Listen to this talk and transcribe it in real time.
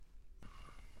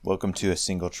Welcome to a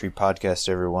Single Tree Podcast,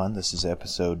 everyone. This is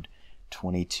episode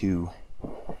 22.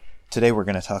 Today we're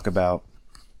going to talk about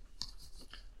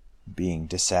being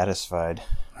dissatisfied,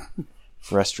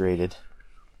 frustrated,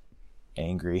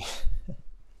 angry,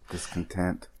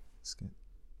 discontent. It's going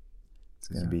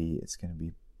to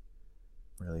be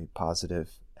really positive,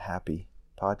 happy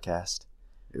podcast.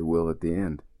 It will at the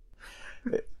end.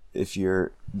 If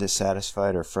you're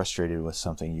dissatisfied or frustrated with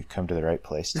something, you've come to the right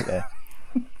place today.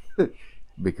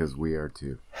 Because we are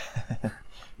too.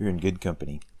 You're in good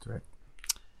company. That's right.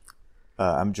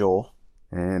 I'm Joel.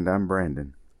 And I'm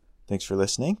Brandon. Thanks for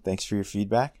listening. Thanks for your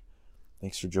feedback.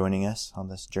 Thanks for joining us on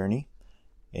this journey.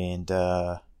 And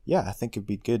I think it'd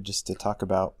be good just to talk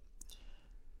about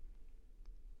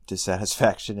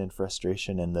dissatisfaction and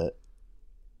frustration and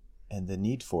the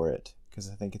need for it,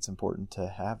 because I think it's important to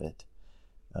have it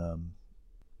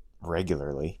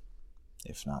regularly,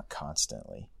 if not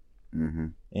constantly. Mm-hmm.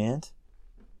 And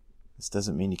this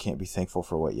doesn't mean you can't be thankful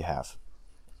for what you have.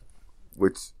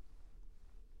 Which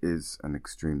is an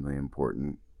extremely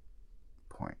important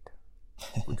point,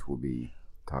 which we'll be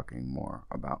talking more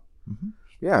about. Mm-hmm.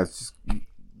 Yeah, it's just,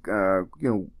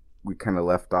 we kind of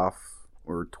left off,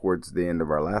 or towards the end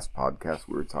of our last podcast,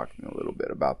 we were talking a little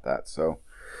bit about that. So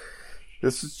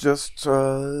this is just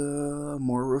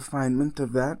more refinement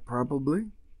of that,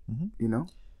 probably,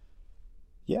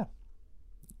 Yeah.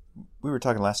 We were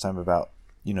talking last time about,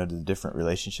 the different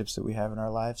relationships that we have in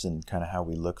our lives and kind of how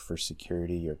we look for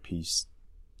security or peace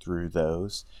through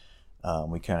those.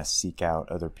 We kind of seek out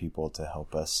other people to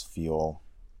help us feel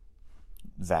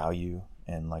value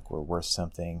and like we're worth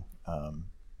something.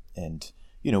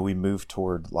 We move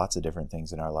toward lots of different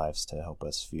things in our lives to help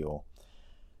us feel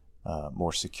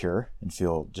more secure and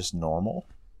feel just normal.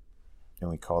 And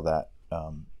we call that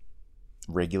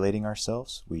regulating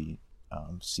ourselves. We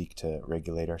seek to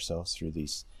regulate ourselves through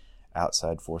these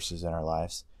outside forces in our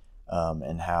lives,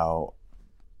 and how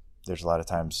there's a lot of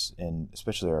times in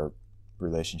especially our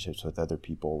relationships with other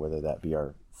people, whether that be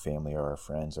our family or our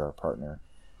friends or our partner,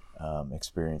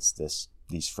 experience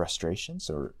these frustrations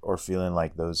or feeling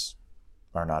like those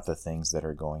are not the things that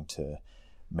are going to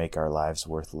make our lives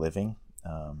worth living.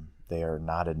 They are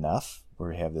not enough,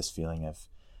 where we have this feeling of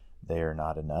they are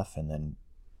not enough, and then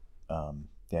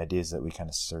the idea is that we kind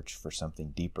of search for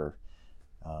something deeper.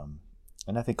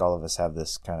 And I think all of us have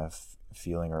this kind of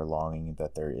feeling or longing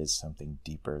that there is something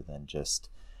deeper than just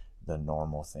the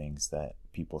normal things that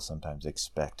people sometimes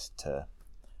expect to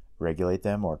regulate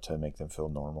them or to make them feel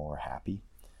normal or happy.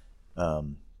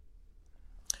 But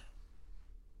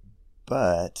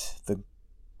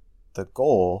the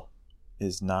goal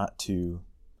is not to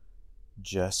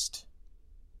just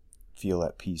feel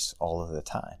at peace all of the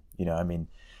time.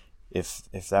 If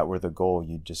that were the goal,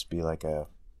 you'd just be like a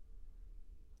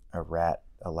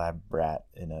lab rat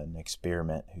in an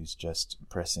experiment who's just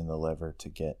pressing the lever to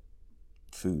get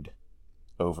food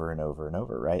over and over and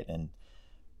over, right? And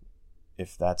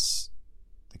if that's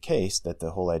the case, that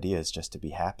the whole idea is just to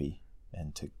be happy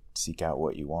and to seek out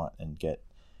what you want and get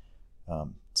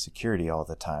security all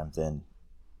the time, then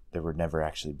there would never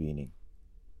actually be any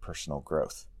personal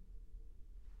growth,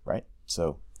 right?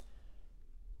 So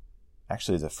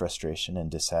actually the frustration and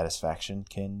dissatisfaction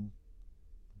can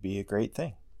be a great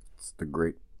thing. It's the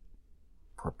great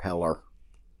propeller.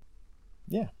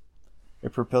 Yeah.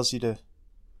 It propels you to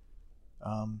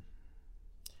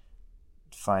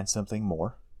find something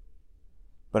more.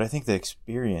 But I think the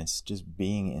experience, just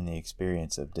being in the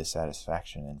experience of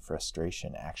dissatisfaction and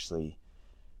frustration, actually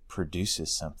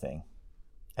produces something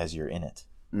as you're in it.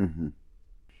 Mm-hmm.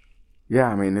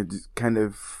 Yeah, it just kind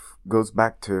of goes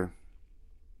back to,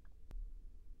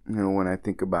 when I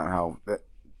think about how that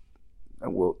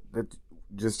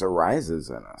just arises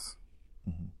in us.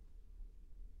 Mm-hmm.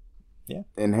 Yeah.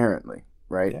 Inherently,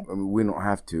 right? Yeah. We don't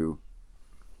have to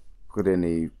put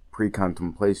any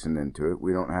pre-contemplation into it.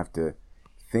 We don't have to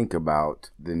think about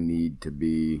the need to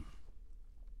be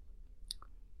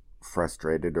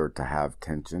frustrated or to have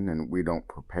tension, and we don't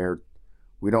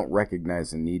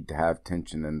recognize the need to have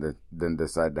tension and then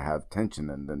decide to have tension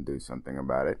and then do something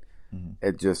about it. Mm-hmm.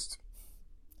 It just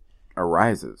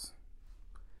arises.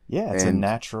 Yeah, it's a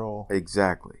natural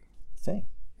thing.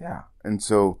 Yeah. And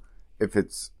so if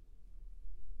it's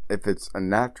a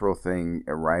natural thing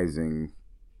arising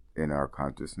in our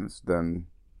consciousness, then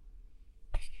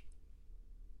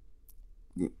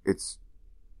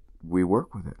we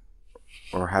work with it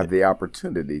or have the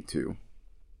opportunity to.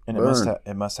 And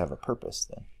it must have a purpose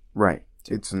then. Right.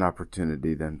 It's an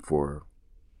opportunity then for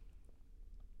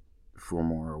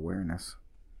more awareness.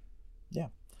 Yeah.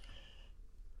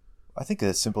 I think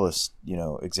the simplest,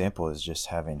 example is just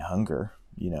having hunger,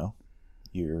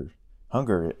 Your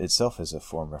hunger itself is a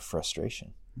form of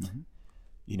frustration. Mm-hmm.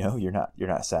 You're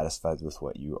not satisfied with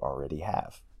what you already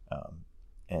have,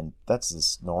 and that's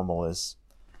as normal as,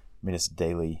 it's a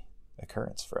daily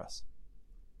occurrence for us.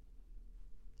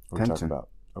 Tension.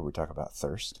 We talk about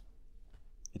thirst.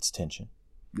 It's tension.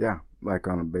 Yeah, like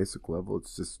on a basic level,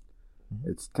 it's just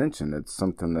it's tension. It's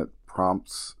something that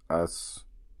prompts us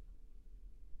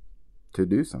to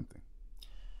do something.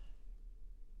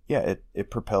 Yeah, it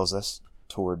propels us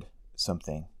toward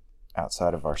something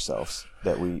outside of ourselves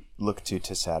that we look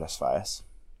to satisfy us,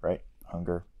 right?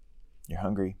 Hunger. You're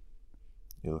hungry.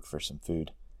 You look for some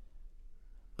food.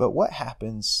 But what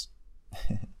happens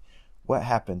what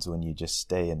happens when you just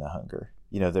stay in the hunger?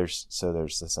 There's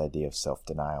this idea of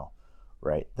self-denial,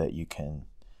 right? That you can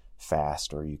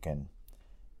fast, or you can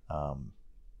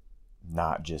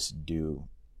not just do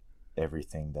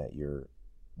everything that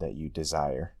you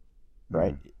desire,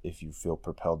 right? Mm-hmm. If you feel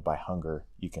propelled by hunger,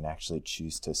 you can actually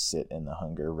choose to sit in the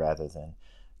hunger rather than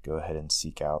go ahead and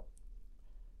seek out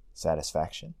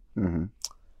satisfaction. Mm-hmm.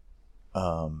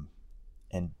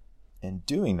 And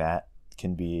doing that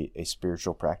can be a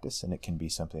spiritual practice, and it can be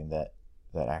something that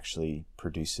actually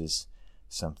produces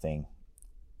something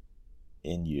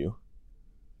in you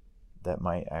that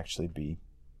might actually be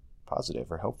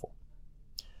positive or helpful.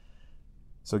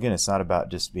 So again, it's not about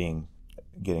just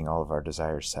getting all of our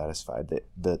desires satisfied.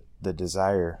 The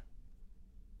desire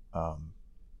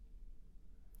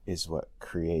is what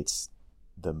creates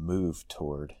the move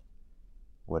toward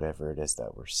whatever it is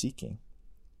that we're seeking.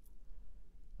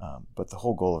 But the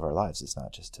whole goal of our lives is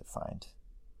not just to find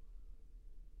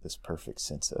this perfect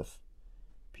sense of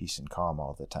peace and calm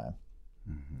all the time.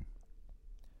 Mm-hmm.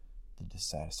 The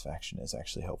dissatisfaction is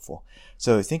actually helpful.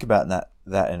 So think about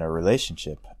that in a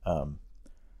relationship.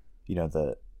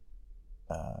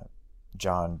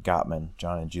 John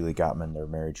and Julie Gottman, they're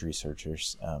marriage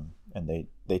researchers, and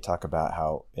they talk about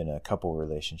how in a couple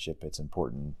relationship it's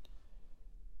important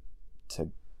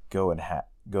to go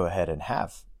ahead and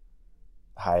have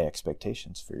high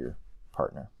expectations for your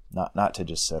partner, not to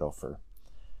just settle for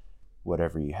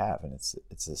whatever you have. And it's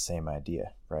the same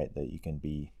idea, right? That you can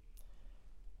be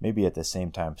maybe at the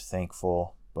same time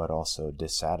thankful but also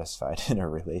dissatisfied in a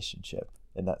relationship.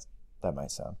 And that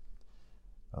might sound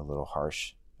a little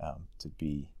harsh,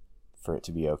 for it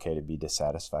to be okay to be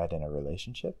dissatisfied in a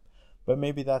relationship, but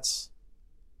maybe that's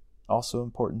also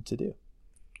important to do.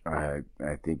 I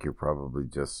think you're probably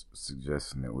just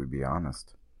suggesting that we be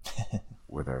honest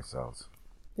with ourselves.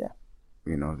 Yeah.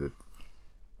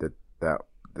 That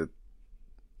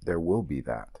there will be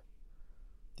that.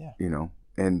 Yeah.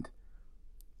 And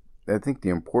I think the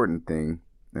important thing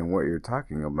and what you're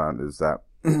talking about is that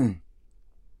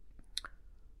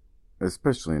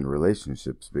especially in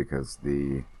relationships, because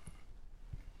the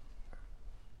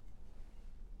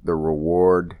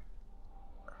reward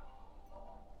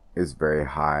is very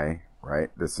high, right?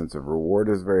 The sense of reward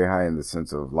is very high, and the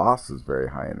sense of loss is very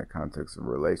high in the context of a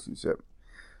relationship.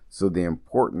 So the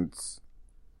importance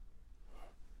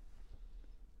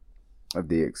of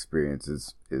the experience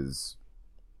is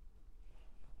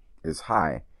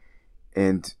high,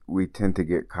 and we tend to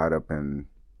get caught up in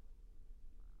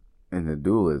the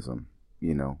dualism,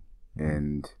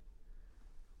 and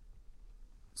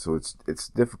so it's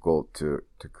difficult to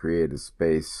create a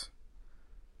space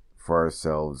for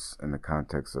ourselves in the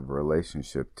context of a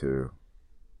relationship to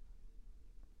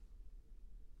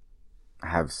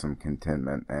have some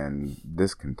contentment and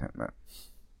discontentment,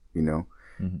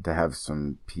 Mm-hmm. to have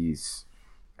some peace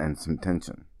and some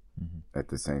tension Mm-hmm. at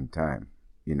the same time,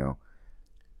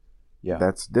 Yeah.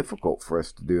 That's difficult for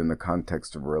us to do in the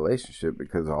context of a relationship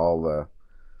because of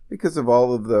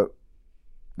all of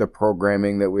the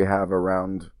programming that we have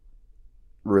around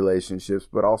relationships,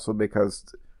 but also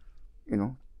because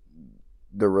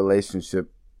the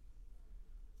relationship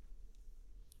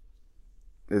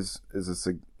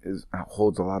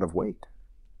holds a lot of weight.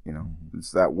 Mm-hmm.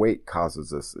 It's that weight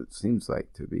causes us, it seems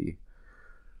like, to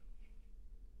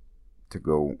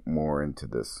go more into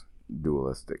this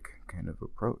dualistic kind of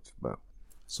approach. But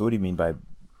so what do you mean by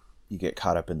you get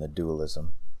caught up in the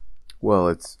dualism? Well,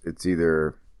 it's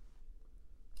either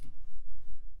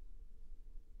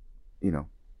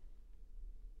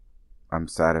I'm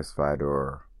satisfied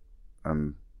or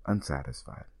I'm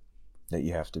unsatisfied. That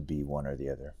you have to be one or the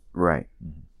other. Right.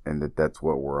 Mm-hmm. And that's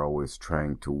what we're always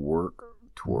trying to work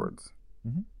towards.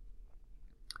 Mm-hmm.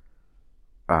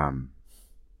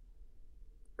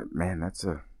 Man, that's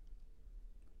a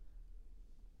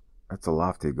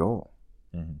lofty goal.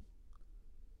 Mm-hmm.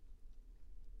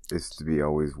 Is to be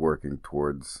always working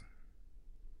towards,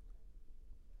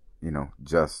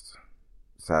 just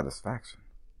satisfaction.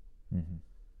 Mm-hmm.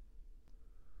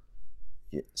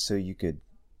 Yeah, so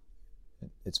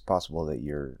it's possible that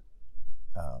you're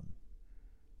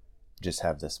just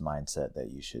have this mindset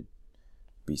that you should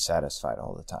be satisfied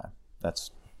all the time.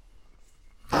 That's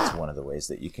one of the ways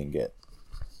that you can get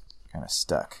kind of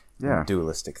stuck in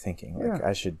dualistic thinking.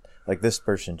 Like this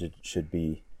person should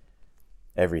be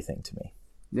everything to me.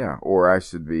 Yeah, or I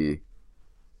should be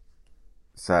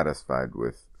satisfied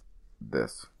with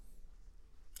this.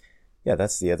 Yeah,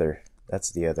 that's the other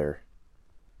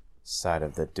side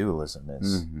of the dualism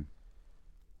is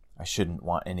I shouldn't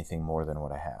want anything more than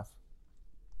what I have.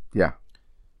 Yeah.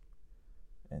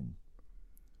 And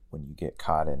when you get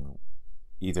caught in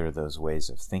either of those ways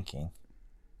of thinking,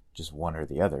 just one or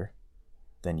the other,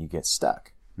 then you get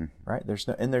stuck, right? There's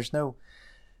no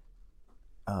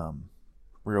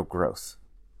real growth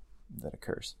that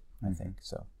occurs, I think.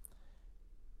 So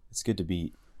it's good to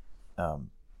be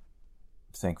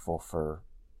thankful for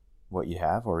what you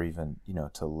have, or even,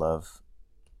 to love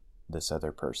this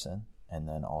other person, and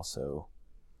then also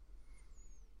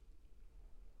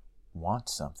want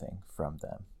something from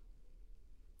them.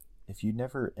 If you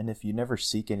never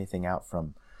seek anything out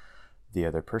from the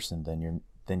other person, then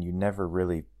you never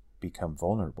really become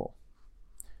vulnerable.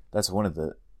 That's one of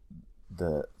the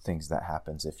things that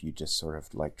happens if you just sort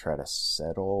of like try to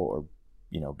settle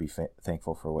or be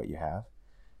thankful for what you have,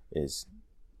 is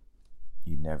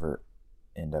you never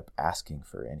end up asking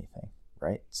for anything,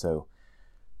 right? So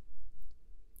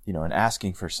in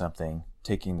asking for something,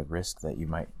 taking the risk that you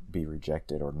might be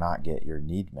rejected or not get your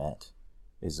need met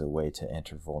is a way to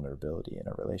enter vulnerability in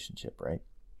a relationship, right?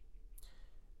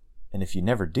 And if you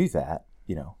never do that,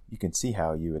 you can see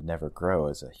how you would never grow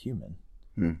as a human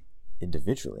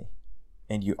individually.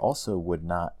 And you also would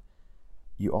not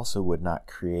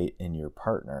create in your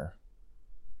partner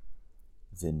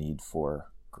the need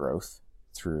for growth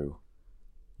through,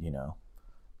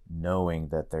 knowing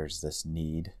that there's this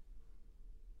need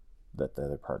that the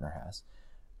other partner has.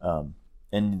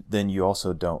 And then you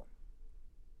also don't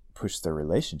push the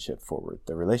relationship forward.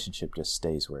 The relationship just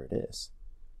stays where it is,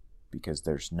 because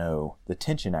the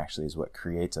tension actually is what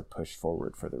creates a push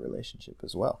forward for the relationship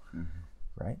as well.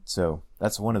 Right? So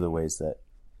that's one of the ways that,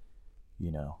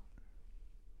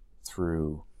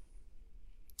 through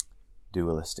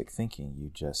dualistic thinking,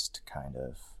 you just kind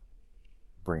of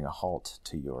bring a halt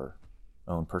to your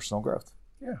own personal growth.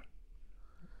 Yeah.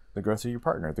 The growth of your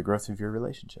partner, the growth of your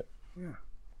relationship. Yeah.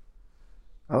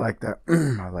 I like that.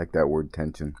 I like that word,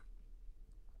 tension.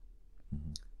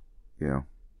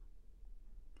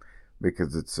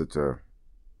 Because it's such a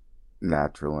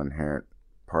natural, inherent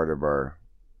part of our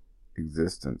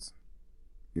existence,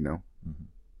 and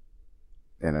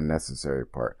a necessary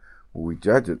part. Well, we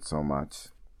judge it so much,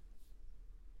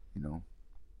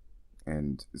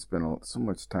 and spend so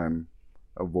much time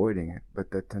avoiding it, but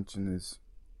that tension is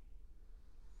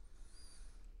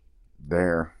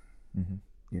there,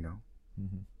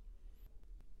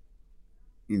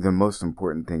 The most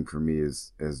important thing for me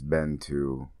has been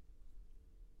to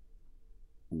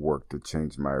work to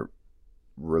change my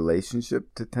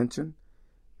relationship to tension,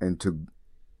 and to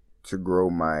grow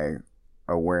my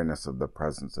awareness of the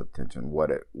presence of tension, what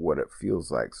it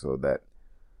feels like, so that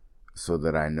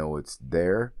I know it's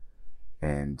there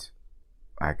and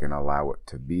I can allow it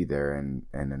to be there and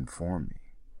inform me,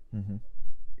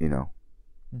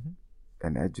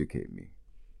 and educate me.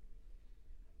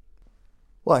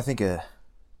 Well, I think a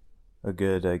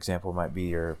good example might be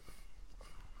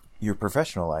your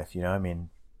professional life.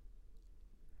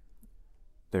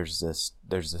 There's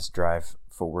this drive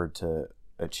forward to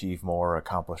achieve more,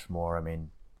 accomplish more.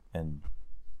 And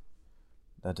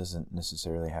that doesn't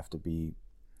necessarily have to be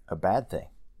a bad thing.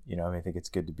 I think it's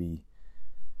good to be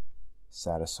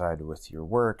satisfied with your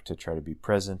work, to try to be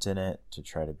present in it, to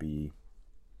try to be,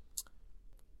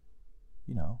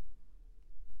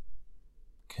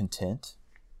 content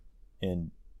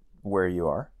in where you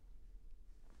are.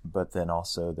 But then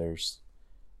also there's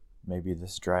maybe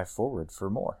this drive forward for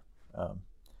more,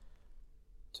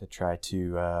 to try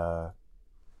to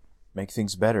make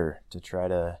things better, to try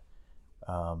to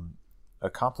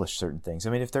accomplish certain things.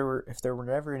 If there were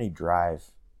never any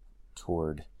drive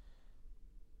toward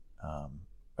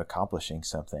accomplishing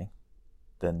something,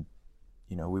 then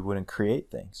we wouldn't create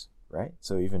things, right?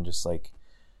 So even just like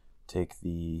take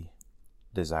the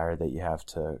desire that you have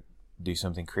to do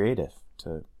something creative,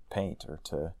 to paint or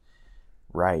to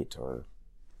write, or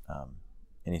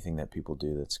anything that people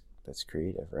do that's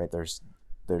creative, right? There's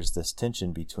this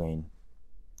tension between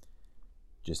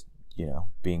just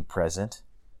being present,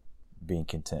 being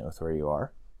content with where you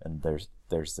are, and there's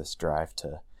this drive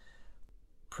to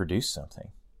produce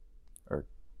something, or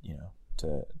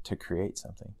to create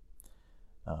something.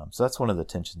 So that's one of the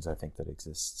tensions I think that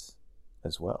exists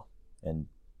as well. And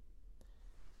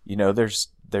there's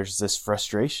this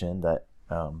frustration that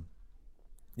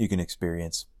you can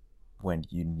experience when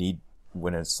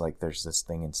it's like there's this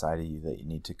thing inside of you that you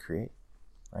need to create,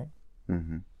 right?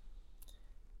 Mm-hmm.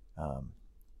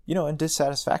 And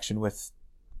dissatisfaction with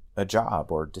a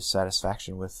job, or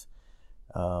dissatisfaction with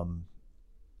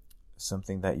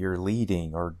something that you're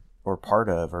leading or part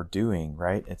of or doing,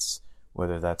 right? It's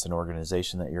whether that's an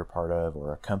organization that you're a part of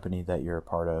or a company that you're a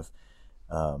part of.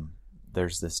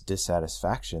 There's this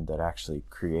dissatisfaction that actually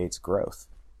creates growth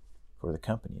for the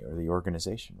company or the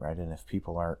organization, right? And if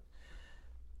people aren't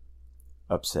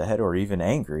upset or even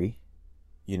angry,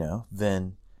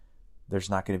 then there's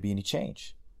not going to be any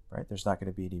change, right? There's not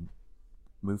going to be any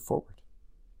move forward.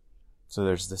 So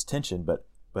there's this tension, but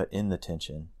in the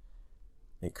tension,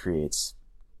 it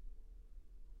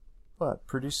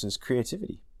produces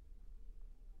creativity.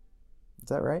 Is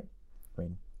that right? I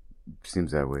mean,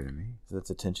 seems that way to me. Is that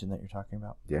the tension that you're talking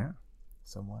about? Yeah.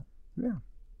 Somewhat. Yeah.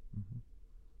 Mm-hmm.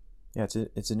 Yeah,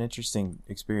 it's an interesting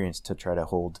experience to try to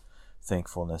hold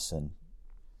thankfulness and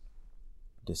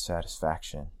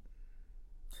dissatisfaction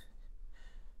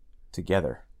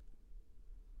together.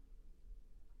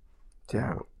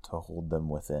 Yeah. To hold them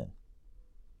within.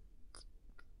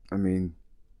 I mean,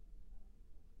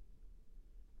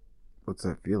 what's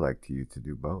that feel like to you to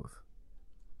do both?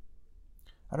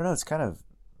 I don't know. It's kind of,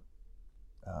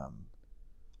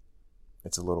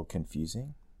 it's a little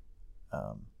confusing.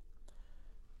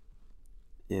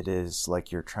 It is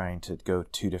like you're trying to go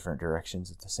two different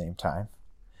directions at the same time.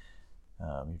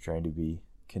 You're trying to be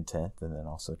content and then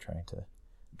also trying to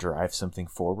drive something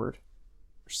forward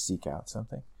or seek out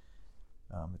something.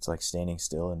 It's like standing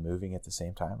still and moving at the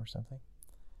same time or something.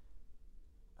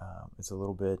 It's a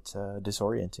little bit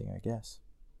disorienting, I guess.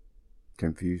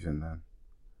 Confusion, then.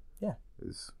 Yeah.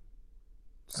 Is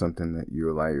something that you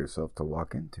allow yourself to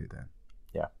walk into, then.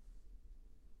 Yeah.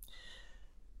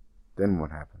 Then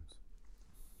what happens?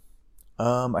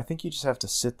 I think you just have to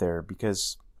sit there,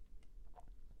 because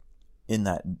in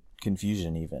that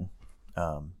confusion even,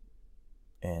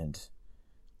 and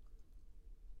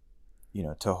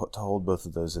to hold both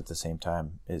of those at the same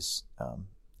time is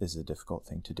a difficult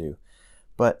thing to do.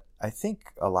 But I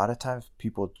think a lot of times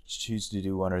people choose to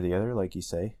do one or the other, like you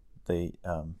say. They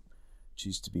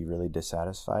choose to be really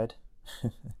dissatisfied,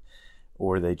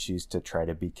 or they choose to try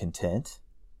to be content.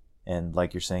 And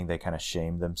like you're saying, they kind of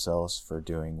shame themselves for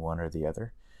doing one or the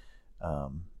other,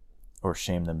 or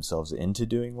shame themselves into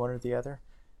doing one or the other.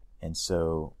 And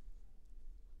so,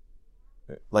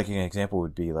 like an example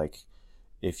would be like,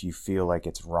 if you feel like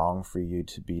it's wrong for you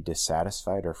to be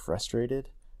dissatisfied or frustrated,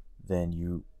 then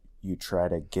you try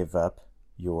to give up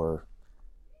your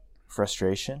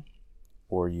frustration,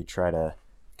 or you try to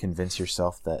convince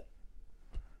yourself that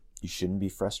you shouldn't be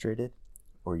frustrated,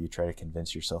 or you try to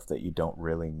convince yourself that you don't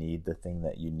really need the thing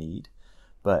that you need.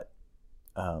 But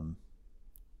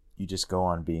you just go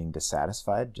on being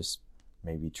dissatisfied, just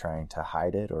maybe trying to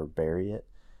hide it or bury it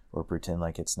or pretend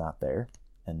like it's not there.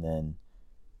 And then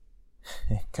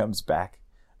it comes back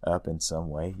up in some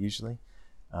way, usually,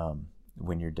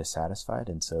 when you're dissatisfied.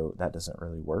 And so that doesn't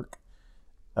really work.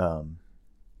 And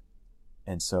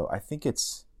so I think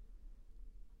it's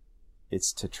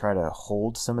to try to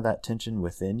hold some of that tension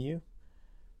within you,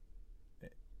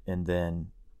 and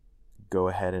then go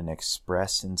ahead and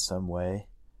express in some way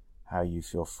how you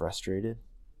feel frustrated,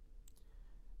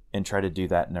 and try to do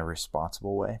that in a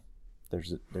responsible way.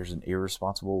 There's an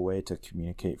irresponsible way to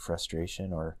communicate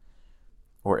frustration or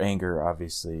anger,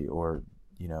 obviously, or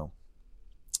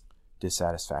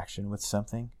dissatisfaction with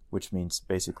something, which means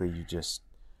basically you just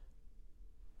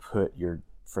put your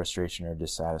frustration or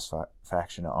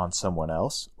dissatisfaction on someone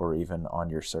else, or even on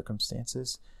your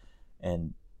circumstances,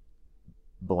 and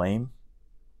blame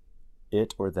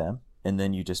it or them, and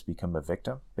then you just become a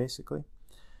victim, basically.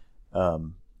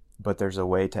 But there's a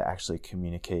way to actually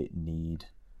communicate need,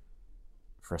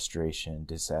 frustration,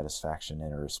 dissatisfaction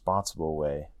in a responsible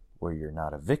way, where you're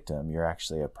not a victim, you're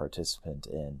actually a participant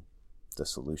in the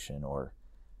solution, or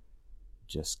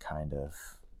just kind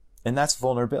of, and that's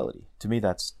vulnerability. To me,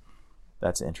 that's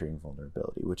entering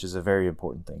vulnerability, which is a very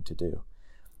important thing to do.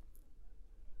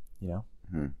 Does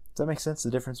that make sense? The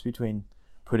difference between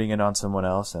putting it on someone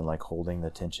else and like holding the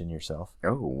tension yourself?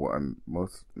 Oh,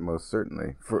 most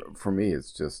certainly. For me,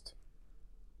 it's just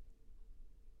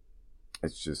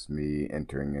me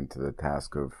entering into the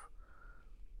task of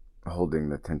holding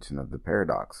the tension of the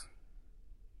paradox.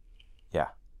 Yeah,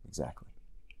 exactly.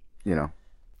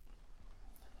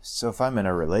 So if I'm in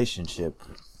a relationship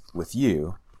with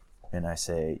you, and I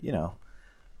say,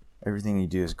 everything you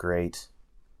do is great.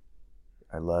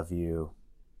 I love you.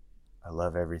 I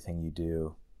love everything you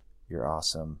do. You're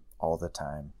awesome all the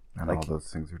time. And all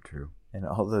those things are true. And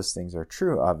all those things are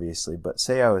true, obviously. But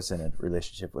say I was in a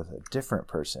relationship with a different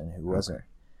person who wasn't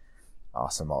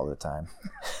awesome all the time.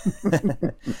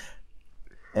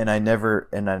 And I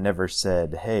never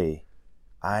said, hey,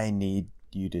 I need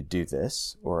you to do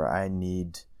this, or I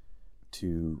need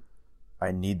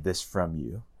this from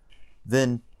you.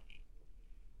 Then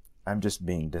I'm just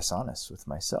being dishonest with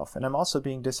myself. And I'm also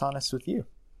being dishonest with you,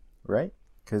 right?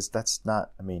 Because that's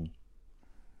not,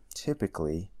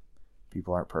 typically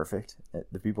people aren't perfect.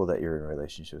 The people that you're in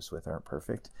relationships with aren't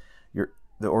perfect.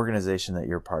 The organization that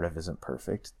you're part of isn't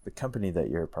perfect. The company that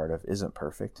you're a part of isn't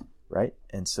perfect, right?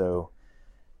 And so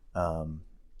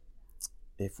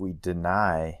if we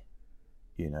deny,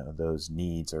 those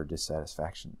needs or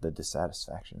the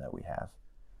dissatisfaction that we have,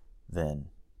 then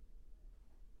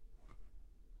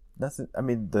nothing,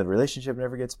 the relationship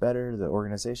never gets better, the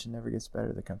organization never gets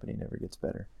better, the company never gets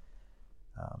better.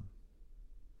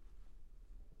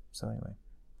 So anyway,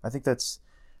 I think that's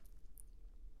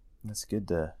good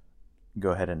to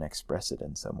go ahead and express it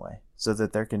in some way, so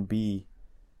that there can be,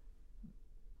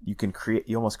 you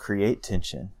almost create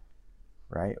tension,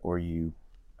 right? Or you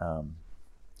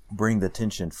bring the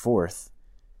tension forth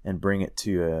and bring it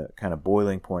to a kind of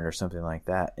boiling point or something like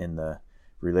that in the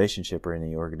relationship or in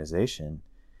the organization.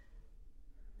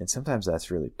 And sometimes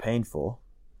that's really painful,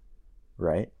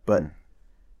 right? But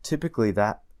typically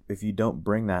that, if you don't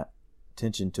bring that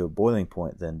tension to a boiling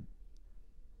point, then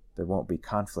there won't be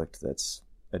conflict that's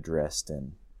addressed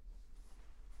and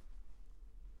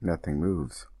nothing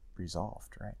moves,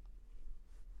 resolved, right?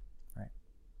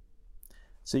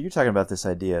 So you're talking about this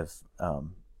idea of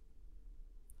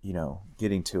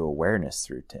getting to awareness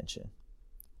through tension,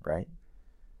 right?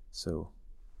 So you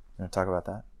want to talk about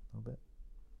that a little bit?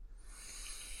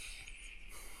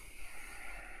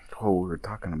 Oh, we were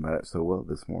talking about it so well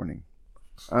this morning.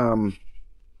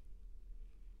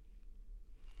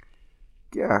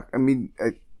 Yeah,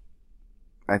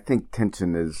 I think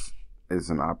tension is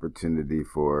an opportunity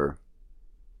for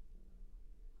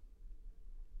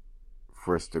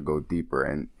us to go deeper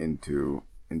into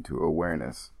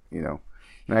awareness, And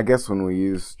I guess when we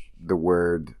use the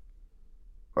word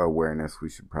awareness, we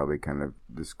should probably kind of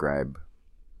describe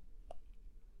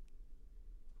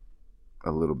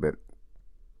a little bit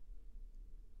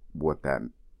what that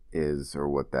is or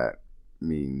what that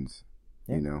means.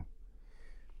 Yeah.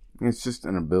 It's just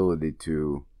an ability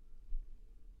to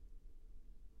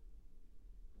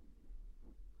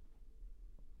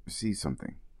see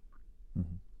something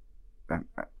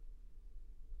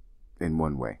in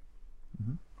one way.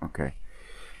 Okay.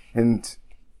 And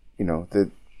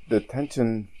the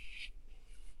tension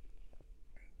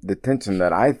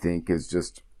that I think is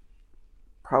just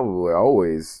probably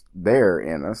always there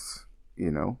in us,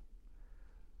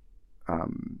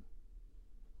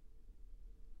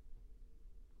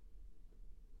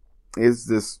 is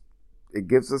this, it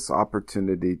gives us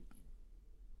opportunity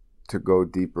to go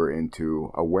deeper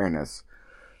into awareness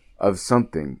of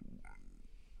something,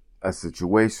 a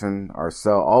situation,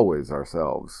 always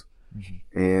ourselves.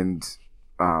 And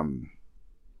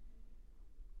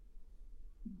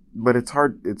but it's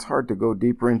hard to go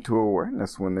deeper into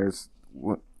awareness when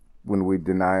we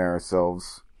deny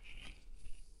ourselves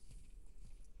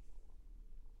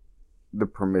the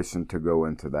permission to go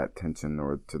into that tension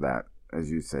or to that, as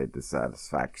you say,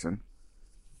 dissatisfaction.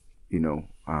 Then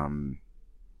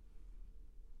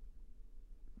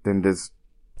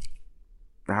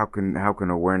how can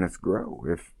awareness grow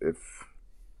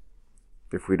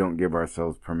if we don't give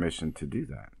ourselves permission to do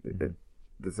that?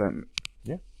 Does that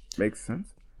make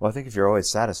sense? Well, I think if you're always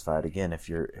satisfied, again, if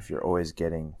you're always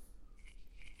getting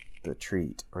the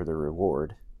treat or the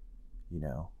reward,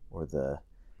 or the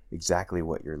exactly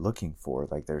what you're looking for,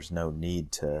 like there's no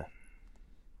need to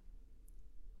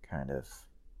kind of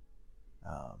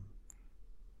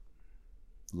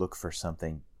look for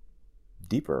something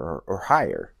deeper or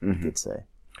higher, you could say,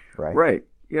 right? Right.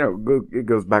 It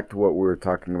goes back to what we were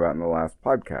talking about in the last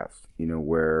podcast,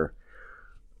 where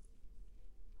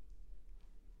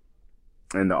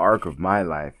in the arc of my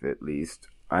life, at least,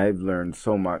 I've learned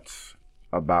so much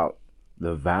about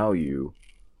the value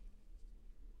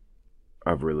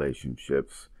of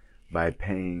relationships by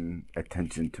paying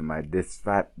attention to my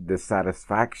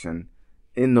dissatisfaction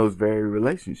in those very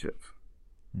relationships.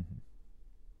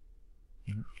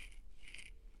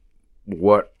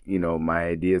 What, my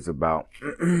ideas about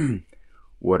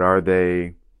what are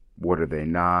they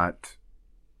not,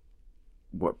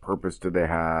 what purpose do they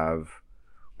have,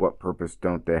 what purpose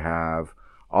don't they have,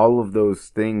 all of those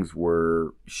things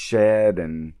were shed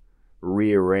and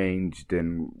rearranged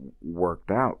and worked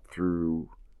out through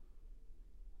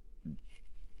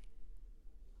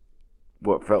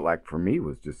what felt like for me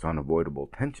was just unavoidable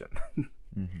tension.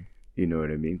 Mm-hmm. You know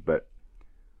what I mean? But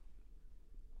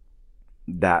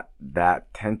that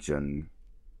tension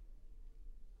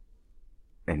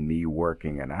and me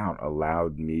working it out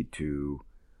allowed me to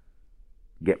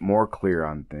get more clear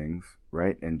on things,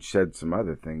 right? And shed some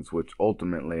other things, which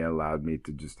ultimately allowed me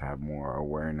to just have more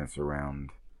awareness around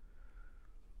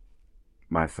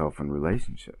myself and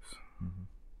relationships. Mm-hmm.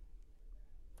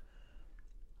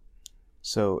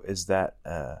 So is that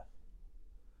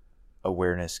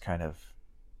awareness kind of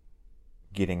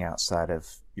getting outside of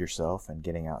yourself and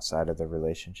getting outside of the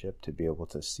relationship to be able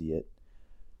to see it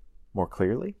more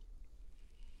clearly?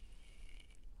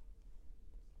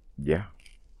 Yeah,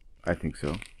 I think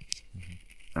so.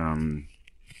 Mm-hmm.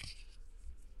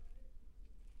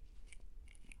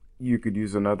 You could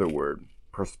use another word,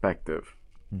 perspective.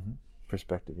 Mm-hmm.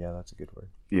 Perspective, yeah, that's a good word.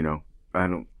 You know, I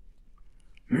don't.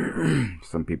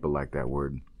 Some people like that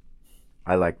word.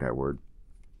 I like that word.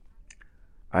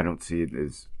 I don't see it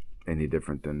as any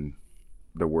different than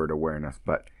the word awareness,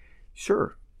 but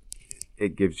sure,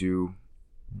 it gives you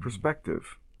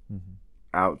perspective. Mm-hmm.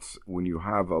 Out when you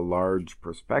have a large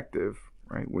perspective,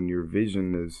 right? When your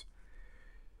vision is,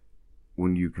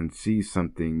 when you can see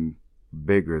something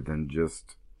bigger than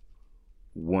just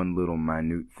one little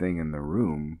minute thing in the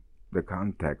room, the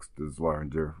context is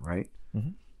larger, right?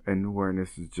 Mm-hmm. And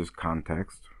awareness is just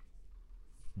context.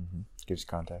 Mm-hmm. Gives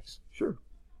context. Sure.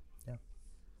 Yeah.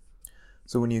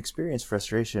 So when you experience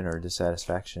frustration or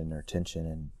dissatisfaction or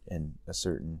tension in a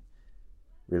certain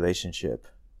relationship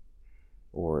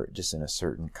or just in a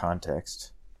certain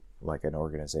context, like an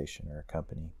organization or a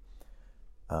company,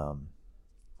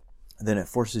 then it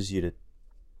forces you to,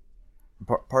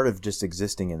 part of just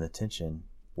existing in the tension,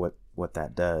 what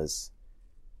that does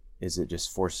is it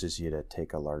just forces you to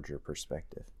take a larger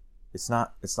perspective. It's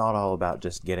not all about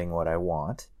just getting what I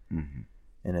want. Mm-hmm.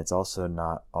 And it's also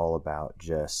not all about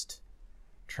just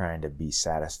trying to be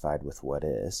satisfied with what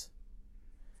is.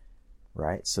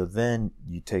 Right? So then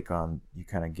you kind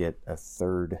of get a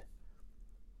third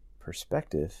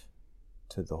perspective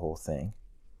to the whole thing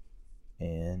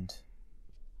and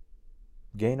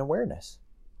gain awareness,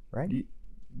 right?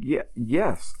 Yeah,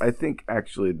 yes. I think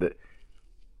actually that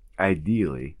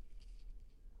ideally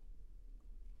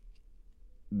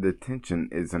the tension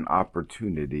is an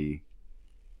opportunity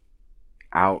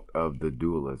out of the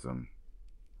dualism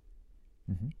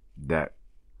Mm-hmm. that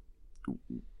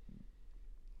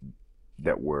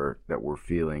we're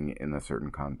feeling in a certain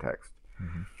context.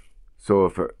 Mm-hmm. So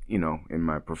if in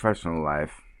my professional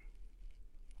life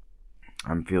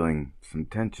I'm feeling some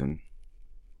tension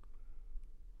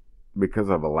because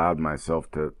I've allowed myself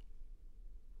to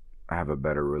have a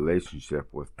better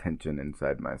relationship with tension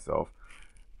inside myself,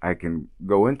 I can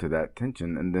go into that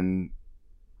tension, and then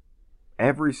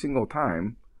every single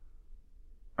time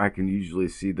I can usually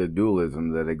see the dualism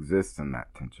that exists in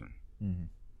that tension. Mm-hmm.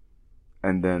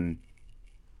 And then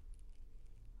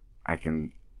I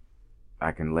can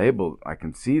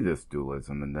see this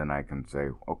dualism, and then I can say,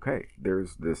 okay,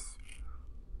 there's the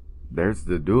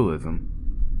dualism,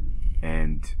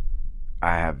 and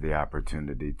I have the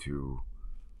opportunity to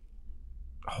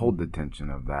hold the tension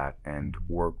of that and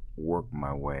work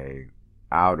my way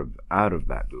out of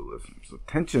that dualism. So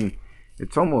tension,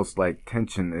 it's almost like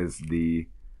tension is the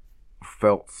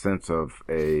felt sense of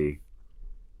an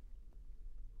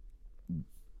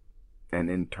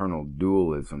internal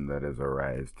dualism that has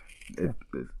arisen.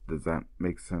 Does that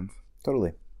make sense?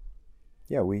 Totally.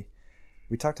 Yeah, we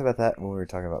talked about that when we were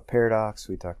talking about paradox.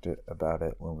 We talked about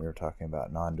it when we were talking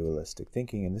about non-dualistic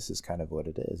thinking, and this is kind of what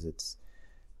it is. It's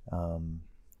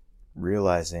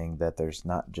realizing that there's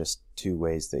not just two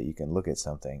ways that you can look at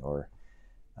something, or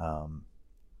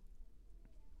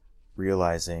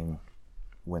realizing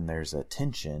when there's a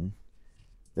tension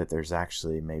that there's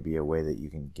actually maybe a way that you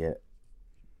can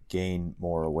gain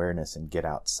more awareness and get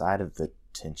outside of the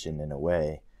tension in a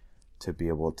way to be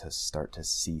able to start to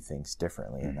see things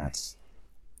differently. And that's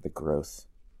the growth.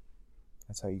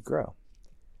 That's how you grow.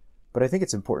 But I think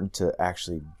it's important to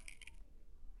actually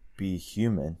be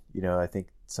human. I think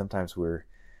sometimes we're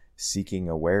seeking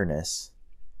awareness,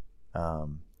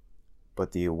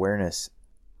 but the awareness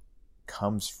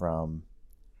comes from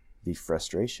the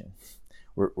frustration.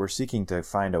 We're seeking to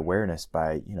find awareness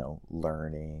by,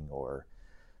 learning or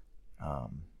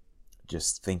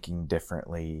just thinking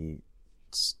differently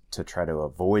to try to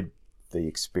avoid the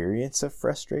experience of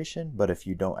frustration. But if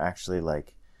you don't actually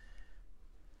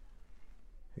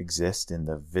exist in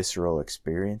the visceral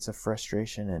experience of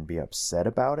frustration and be upset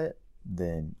about it,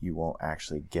 then you won't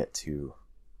actually get to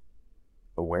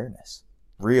awareness,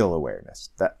 real awareness.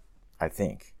 That, I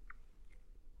think.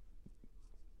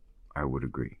 I would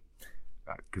agree.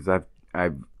 Because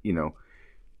I've,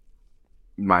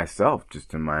 myself,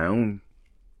 just in my own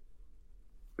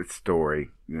story,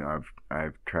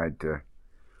 I've tried to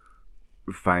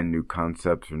find new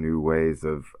concepts or new ways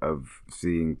of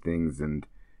seeing things, and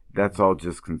that's all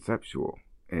just conceptual.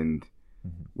 And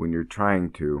when you're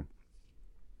trying to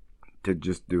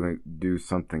just do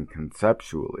something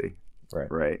conceptually,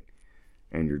 right,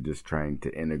 and you're just trying to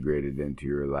integrate it into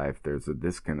your life, there's a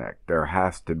disconnect. There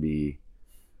has to be.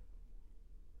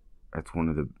 That's one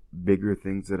of the bigger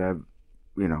things that I've,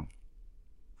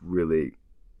 really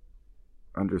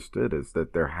understood, is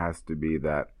that there has to be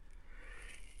that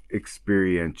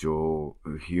experiential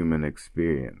human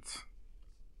experience.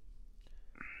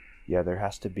 Yeah, there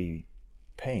has to be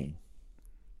pain.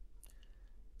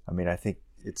 I mean, I think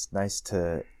it's nice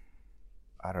to,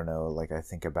 I don't know, like I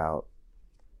think about,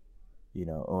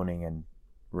 owning and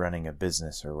running a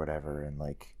business or whatever, and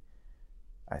like,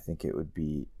 I think it would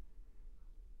be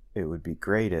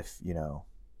great if,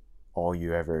 all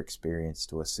you ever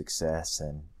experienced was success,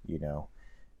 and,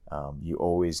 you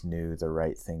always knew the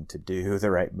right thing to do,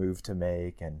 the right move to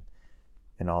make, and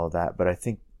all of that. But I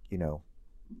think,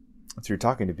 through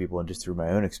talking to people and just through my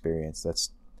own experience,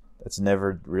 that's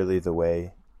never really the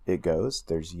way it goes.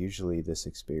 There's usually this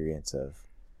experience of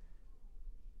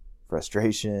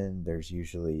frustration. There's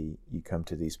usually, you come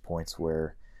to these points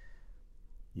where,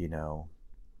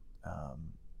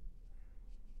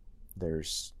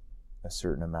 there's a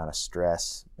certain amount of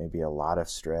stress, maybe a lot of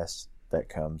stress, that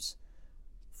comes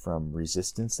from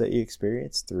resistance that you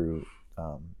experience through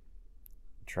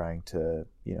trying to,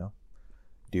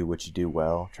 do what you do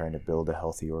well, trying to build a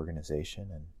healthy organization.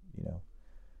 And,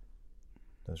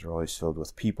 those are always filled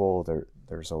with people. There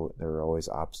are always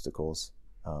obstacles.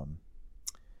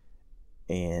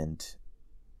 And,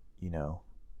 no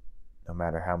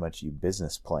matter how much you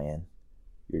business plan,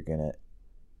 you're going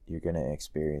to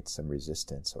experience some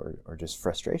resistance or just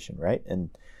frustration, right? And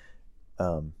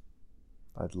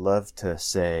I'd love to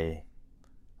say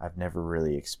I've never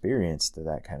really experienced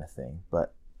that kind of thing,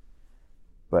 but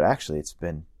actually it's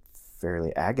been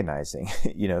fairly agonizing,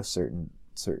 at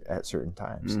certain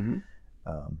times.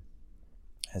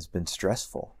 Has been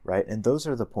stressful, right? And those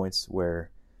are the points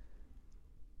where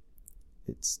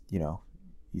it's,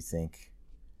 you think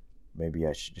maybe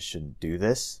I shouldn't do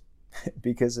this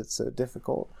because it's so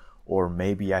difficult, or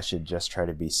maybe I should just try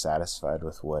to be satisfied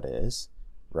with what is,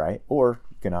 right? Or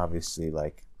you can obviously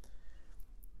like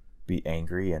be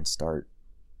angry and start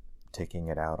taking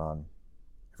it out on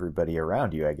everybody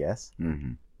around you, I guess.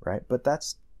 Right?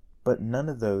 But none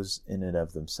of those in and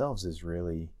of themselves is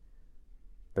really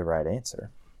the right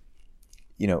answer.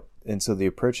 And so the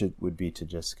approach would be to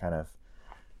just kind of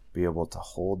be able to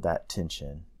hold that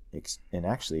tension and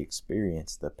actually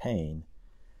experience the pain.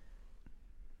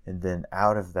 And then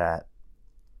out of that,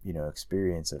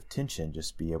 experience of tension,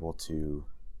 just be able to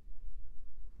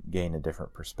gain a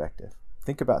different perspective.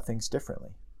 Think about things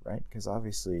differently, right? Because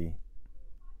obviously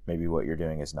maybe what you're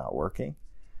doing is not working.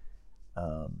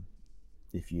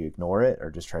 If you ignore it or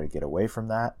just try to get away from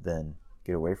that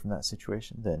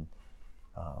situation, then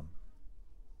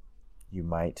you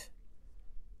might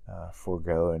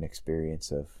forego an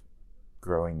experience of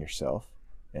growing yourself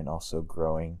and also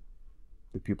growing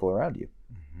the people around you,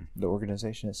 the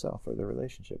organization itself, or the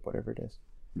relationship, whatever it is.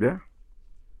 Yeah.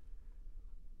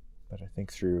 But I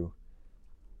think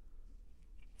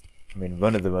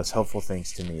one of the most helpful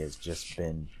things to me has just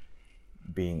been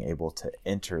being able to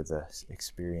enter the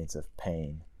experience of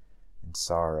pain and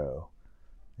sorrow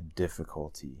and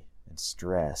difficulty and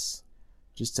stress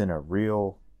just in a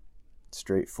real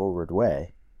straightforward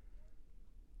way,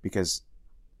 because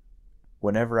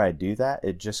whenever I do that,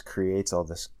 it just creates all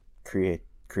this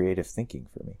creative thinking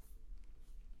for me.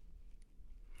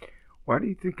 Why do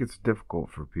you think it's difficult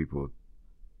for people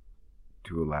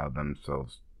to allow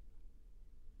themselves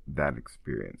that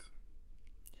experience?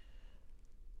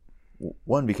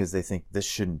 One, because they think this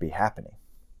shouldn't be happening.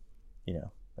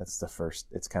 That's the first.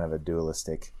 It's kind of a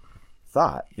dualistic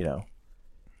thought.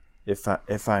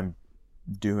 If I'm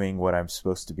doing what I'm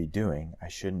supposed to be doing, I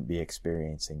shouldn't be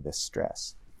experiencing this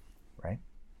stress, right?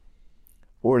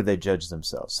 Or they judge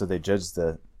themselves. So they judge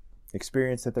the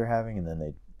experience that they're having, and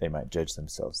then they might judge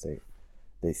themselves.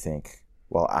 They think,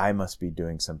 well, I must be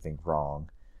doing something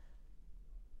wrong,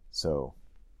 so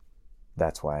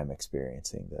that's why I'm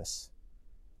experiencing this,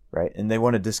 right? And they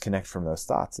want to disconnect from those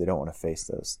thoughts. They don't want to face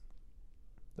those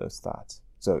thoughts.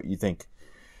 So you think,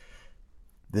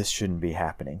 this shouldn't be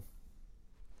happening.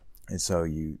 And so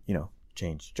you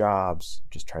change jobs,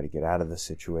 just try to get out of the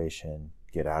situation,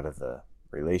 get out of the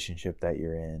relationship that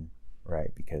you're in,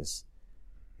 right? Because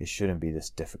it shouldn't be this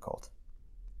difficult,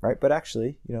 right? But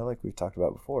actually, like we've talked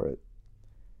about before,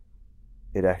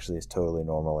 it actually is totally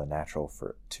normal and natural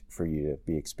for you to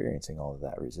be experiencing all of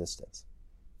that resistance.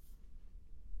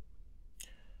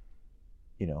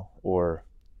 Or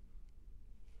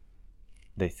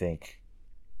they think,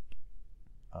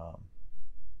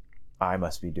 I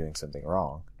must be doing something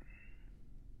wrong.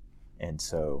 And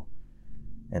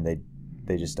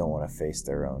they just don't want to face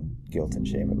their own guilt and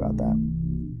shame about that.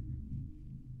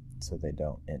 So they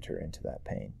don't enter into that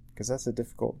pain, because that's a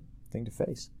difficult thing to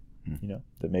face.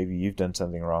 That maybe you've done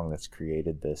something wrong that's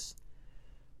created this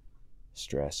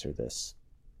stress or this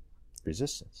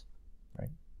resistance,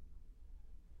 right?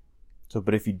 So,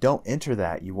 but if you don't enter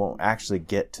that, you won't actually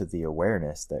get to the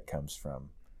awareness that comes from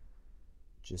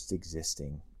just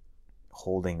existing,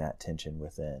 holding that tension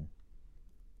within,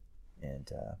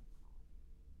 and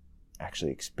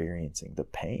actually experiencing the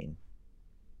pain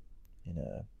in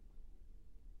a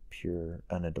pure,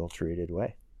 unadulterated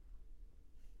way.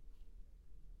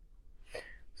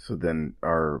 So then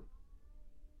are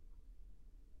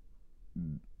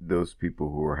those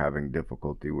people who are having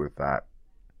difficulty with that,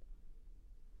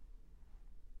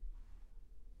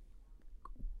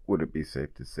 would it be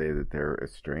safe to say that they're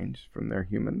estranged from their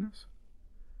humanness?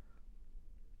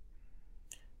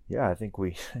 Yeah, I think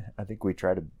we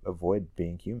try to avoid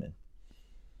being human.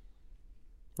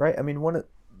 Right? I mean,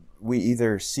 we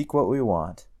either seek what we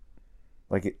want,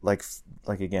 like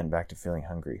again, back to feeling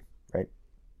hungry, right?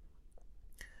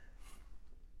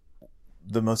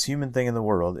 The most human thing in the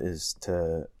world is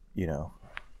to,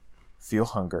 feel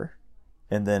hunger,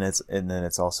 and then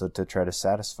it's also to try to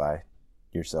satisfy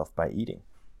yourself by eating,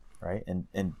 right?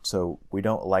 And so we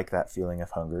don't like that feeling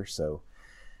of hunger, so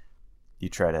you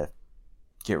try to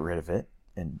get rid of it,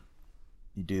 and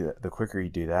you do that. The quicker you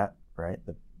do that, right,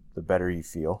 the better you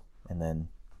feel, and then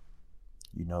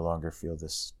you no longer feel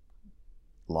this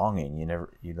longing.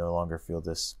 You no longer feel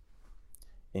this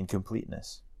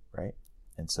incompleteness, right?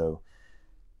 And so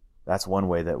that's one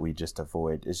way that we just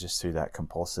avoid, is just through that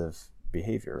compulsive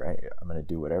behavior, right? I'm going to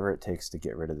do whatever it takes to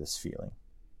get rid of this feeling,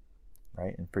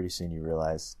 right? And pretty soon you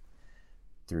realize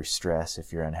through stress,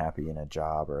 if you're unhappy in a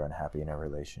job or unhappy in a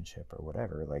relationship or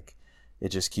whatever, like it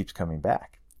just keeps coming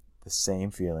back. The same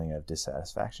feeling of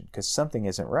dissatisfaction, because something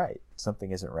isn't right.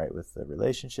 Something isn't right with the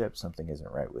relationship. Something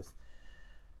isn't right with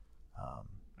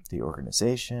the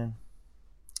organization.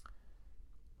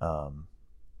 And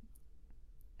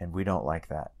we don't like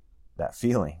that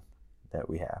feeling that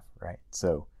we have, right?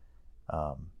 So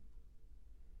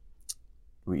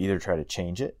we either try to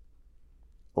change it,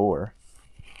 or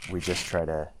we just try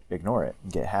to ignore it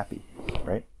and get happy,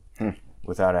 right?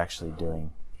 Without actually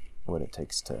doing what it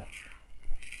takes to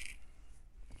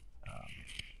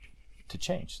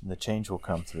change. And the change will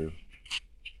come through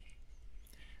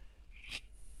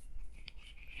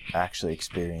actually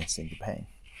experiencing the pain.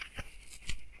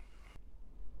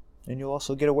 And you'll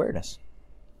also get awareness.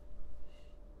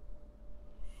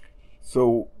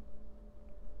 So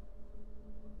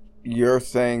you're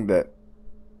saying that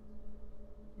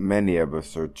many of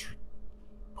us are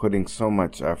putting so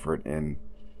much effort in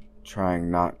trying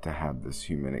not to have this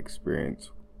human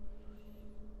experience,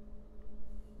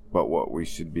 but what we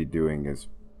should be doing is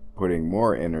putting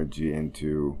more energy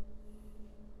into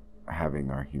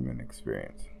having our human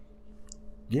experience.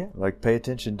 Yeah, like pay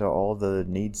attention to all the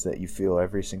needs that you feel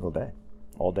every single day,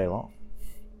 all day long.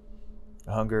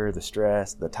 The hunger, the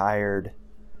stress, the tired,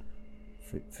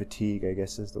 fatigue, I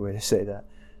guess is the way to say that.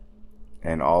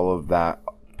 And all of that,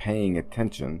 paying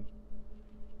attention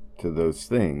to those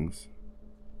things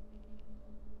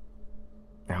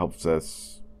helps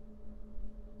us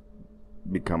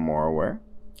become more aware.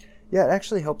 Yeah, it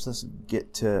actually helps us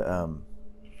get to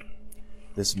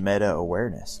this meta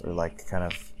awareness, or like kind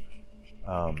of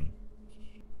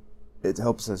it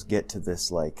helps us get to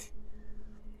this like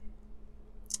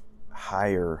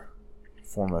higher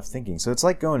form of thinking. So it's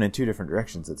like going in two different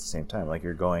directions at the same time. Like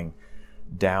you're going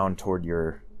down toward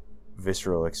your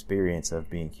visceral experience of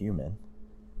being human,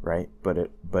 right? But at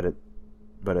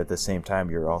the same time,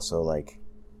 you're also like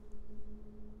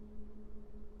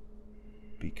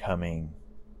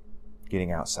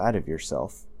getting outside of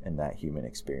yourself in that human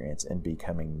experience and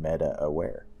becoming meta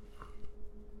aware.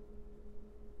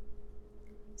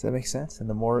 Does that make sense? And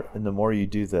the more you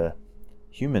do the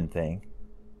human thing,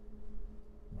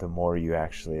 the more you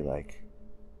actually like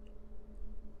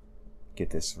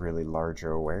get this really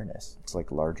larger awareness. It's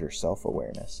like larger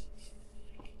self-awareness.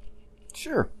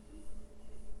 Sure.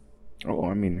 Oh,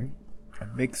 I mean,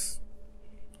 it makes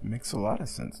a lot of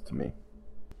sense to me.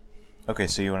 Okay,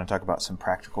 so you want to talk about some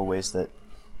practical ways that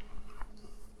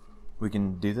we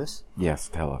can do this? Yes,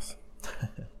 tell us.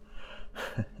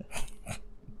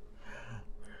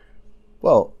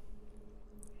 Well,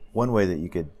 one way that you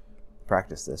could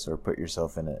practice this or put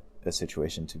yourself in a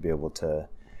situation to be able to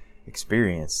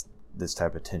experience this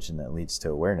type of tension that leads to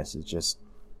awareness is just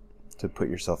to put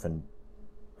yourself in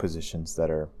positions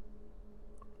that are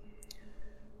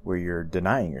where you're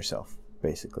denying yourself,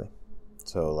 basically.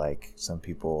 So like some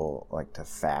people like to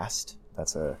fast.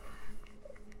 That's a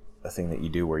thing that you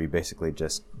do where you basically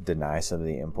just deny some of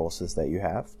the impulses that you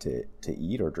have to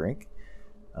eat or drink.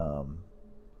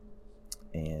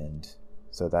 And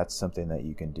so that's something that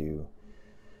you can do.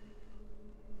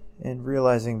 And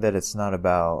realizing that it's not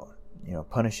about,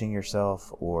 punishing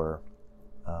yourself or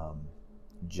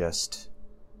just,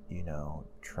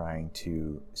 trying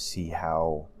to see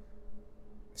how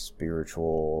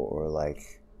spiritual or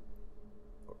like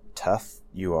tough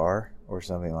you are or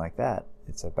something like that.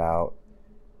 It's about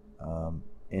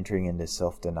entering into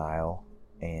self-denial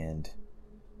and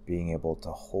being able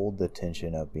to hold the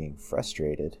tension of being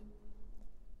frustrated,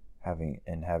 having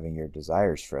your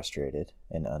desires frustrated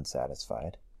and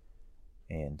unsatisfied,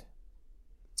 and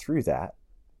through that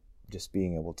just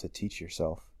being able to teach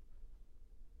yourself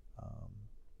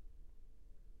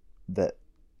that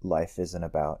life isn't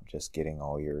about just getting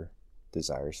all your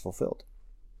desires fulfilled,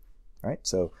 right?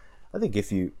 So I think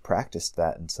if you practice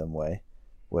that in some way,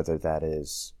 whether that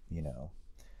is,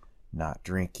 not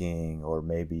drinking or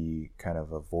maybe kind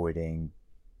of avoiding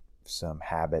some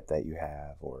habit that you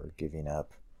have or giving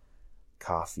up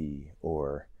coffee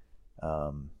or,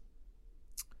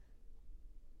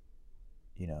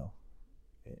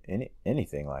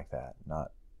 anything like that,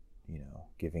 not,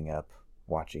 giving up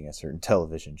watching a certain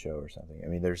television show or something. I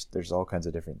mean, there's all kinds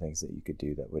of different things that you could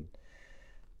do that would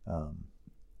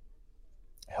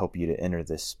help you to enter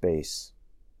this space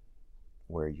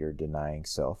where you're denying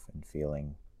self and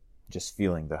feeling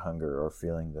the hunger or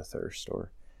feeling the thirst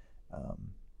or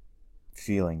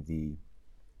feeling the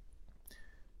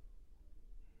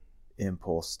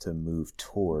impulse to move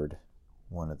toward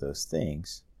one of those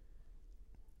things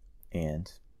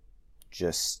and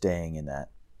just staying in that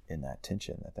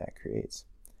tension that creates.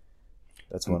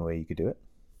 That's one way you could do it.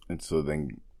 And so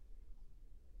then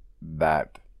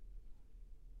that,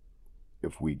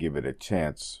 if we give it a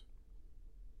chance,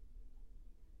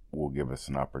 will give us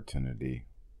an opportunity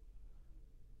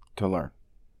to learn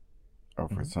or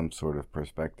for some sort of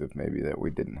perspective maybe that we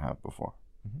didn't have before.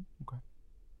 Okay.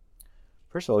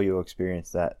 First of all, you'll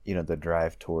experience that, the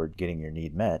drive toward getting your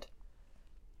need met,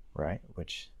 right?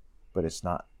 But it's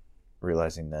not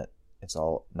realizing that it's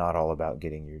not all about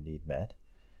getting your need met.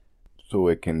 So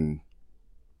it can,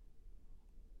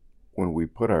 when we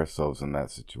put ourselves in that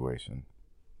situation,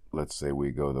 let's say we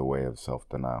go the way of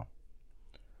self-denial.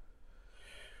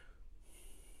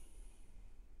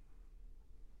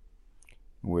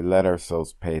 We let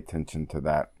ourselves pay attention to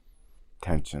that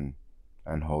tension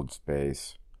and hold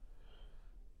space.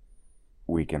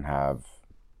 We can have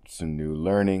some new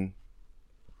learning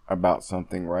about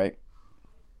something, right?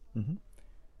 Mm-hmm.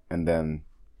 And then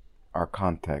our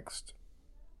context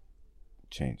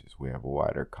changes. We have a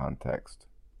wider context.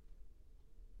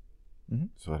 Mm-hmm.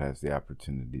 So it has the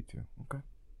opportunity to. Okay.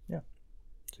 Yeah.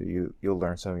 So you'll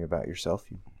learn something about yourself.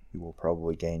 You will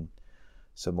probably gain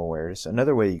some awareness.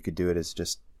 Another way you could do it is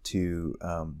just to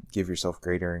give yourself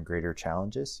greater and greater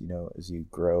challenges. As you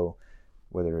grow,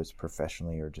 whether it's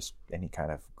professionally or just any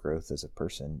kind of growth as a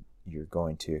person, you're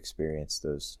going to experience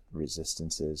those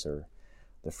resistances or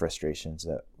the frustrations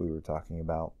that we were talking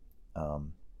about.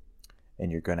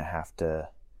 And you're going to have to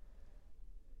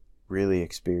really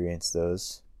experience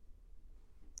those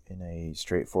in a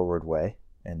straightforward way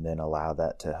and then allow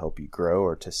that to help you grow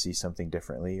or to see something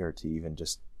differently or to even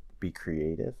just be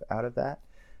creative out of that.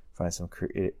 Find some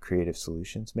creative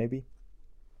solutions maybe.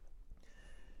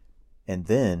 And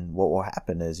then what will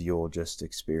happen is you'll just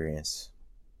experience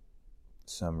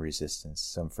some resistance,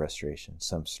 some frustration,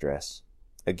 some stress.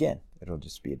 Again, it'll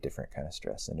just be a different kind of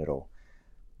stress, and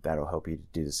that'll help you to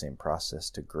do the same process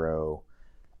to grow,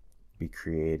 be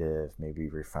creative, maybe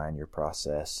refine your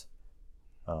process.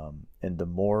 And the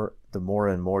more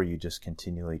and more you just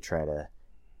continually try to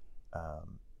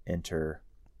enter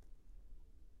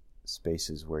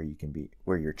spaces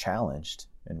where you're challenged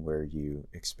and where you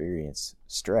experience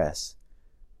stress,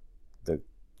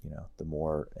 the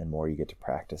more and more you get to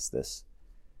practice this,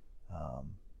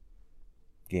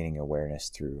 gaining awareness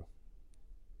through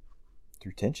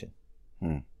tension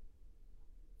and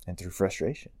through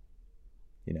frustration,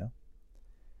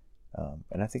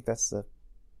 And I think that's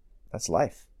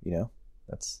life,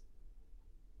 it's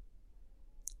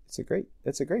a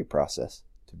great process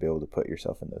to be able to put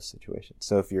yourself in those situations.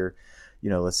 So if you're,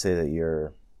 let's say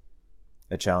that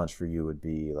a challenge for you would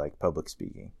be like public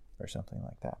speaking or something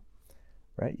like that,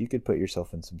 right? You could put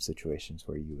yourself in some situations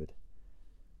where you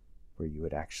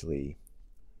would actually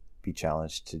be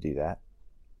challenged to do that.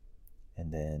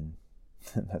 And then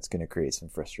that's going to create some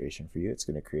frustration for you. It's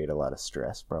going to create a lot of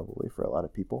stress probably for a lot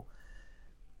of people.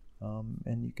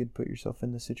 And you could put yourself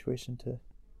in the situation to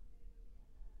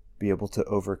be able to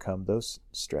overcome those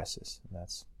stresses. And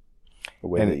that's a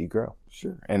way that you grow.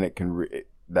 Sure. And it can,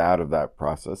 out of that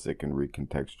process, it can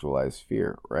recontextualize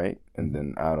fear, right? And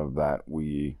then out of that,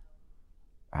 we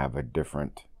have a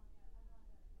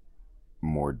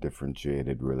more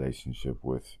differentiated relationship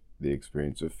with the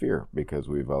experience of fear, because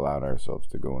we've allowed ourselves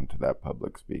to go into that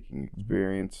public speaking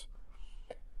experience.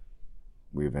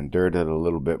 We've endured it a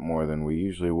little bit more than we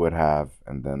usually would have,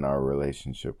 and then our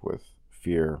relationship with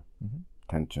fear,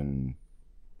 tension,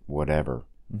 whatever,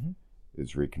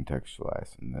 is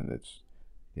recontextualized. And then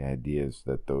the idea is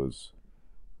that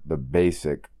the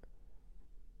basic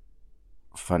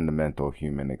fundamental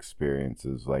human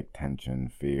experiences like tension,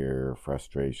 fear,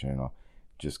 frustration,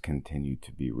 just continue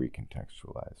to be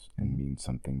recontextualized and mean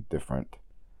something different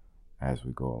as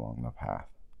we go along the path.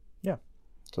 Yeah.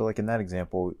 So like in that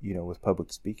example, with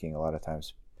public speaking, a lot of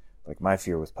times, like my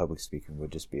fear with public speaking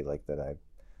would just be like that I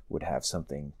would have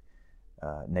something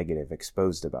negative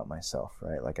exposed about myself,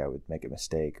 right? Like I would make a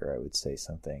mistake, or I would say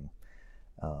something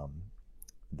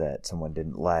that someone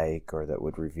didn't like, or that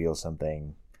would reveal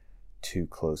something too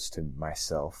close to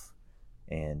myself.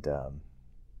 And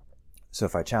so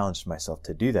if I challenged myself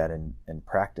to do that and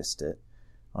practiced it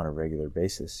on a regular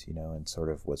basis, and sort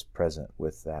of was present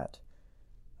with that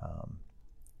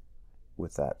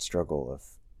struggle of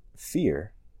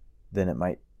fear, then it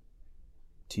might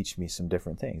teach me some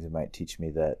different things. It might teach me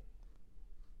that,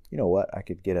 I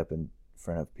could get up in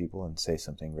front of people and say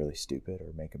something really stupid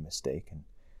or make a mistake, and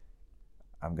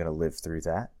I'm going to live through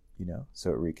that,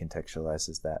 so it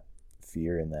recontextualizes that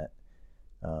fear, and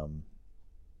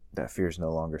that fear is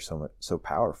no longer so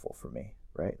powerful for me,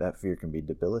 right? That fear can be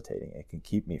debilitating. It can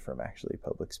keep me from actually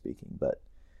public speaking. But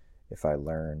if I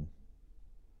learn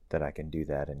that I can do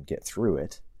that and get through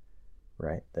it,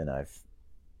 right, then I've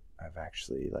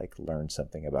actually learned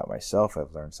something about myself.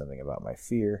 I've learned something about my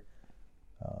fear,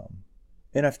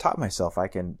 and I've taught myself I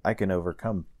can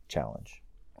overcome challenge.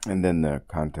 And then the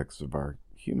context of our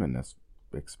humanness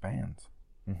expands.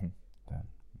 Then.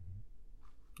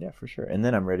 Yeah, for sure. And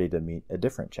then I'm ready to meet a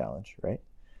different challenge, right?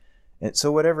 And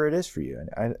so whatever it is for you,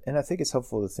 and I think it's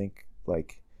helpful to think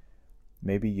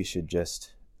maybe you should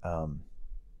just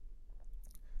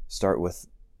start with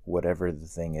whatever the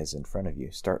thing is in front of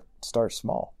you. Start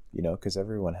small, because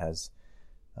everyone has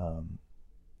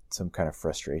some kind of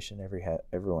frustration.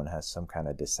 Everyone has some kind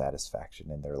of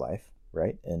dissatisfaction in their life,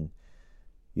 right? And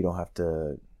you don't have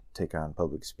to take on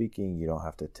public speaking. You don't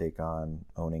have to take on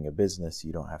owning a business.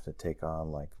 You don't have to take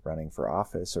on running for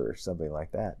office or something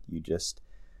like that. You just,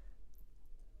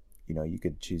 you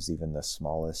could choose even the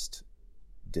smallest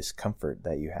discomfort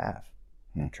that you have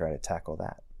and try to tackle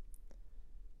that.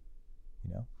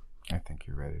 I think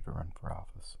you're ready to run for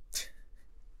office.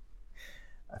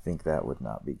 I think that would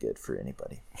not be good for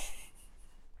anybody.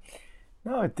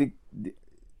 No, I think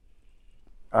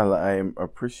I am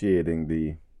appreciating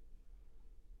the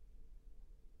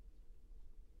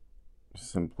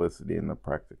simplicity and the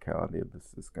practicality of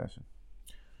this discussion.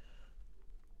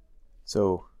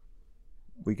 So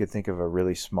we could think of a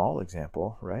really small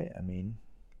example, right? I mean,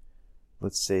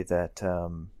 let's say that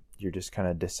you're just kind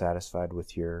of dissatisfied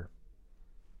with your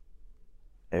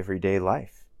everyday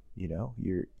life.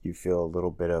 You feel a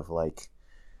little bit of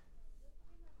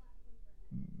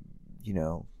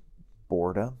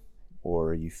boredom,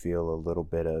 or you feel a little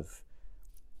bit of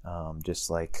just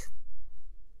you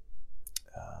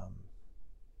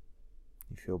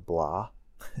feel blah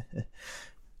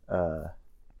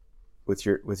with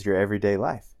your everyday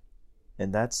life.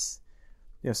 And that's,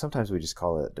 sometimes we just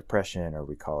call it depression, or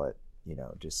we call it,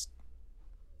 just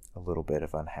a little bit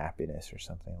of unhappiness or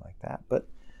something like that. But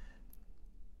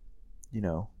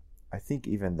I think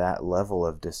even that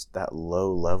that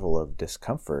low level of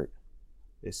discomfort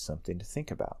is something to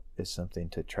think about, is something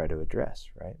to try to address,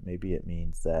 right? Maybe it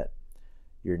means that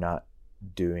you're not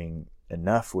doing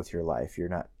enough with your life. You're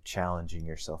not challenging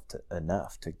yourself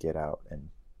enough to get out and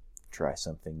try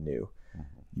something new.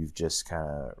 You've just kind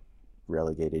of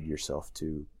relegated yourself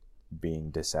to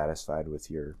being dissatisfied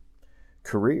with your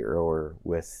career, or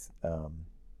with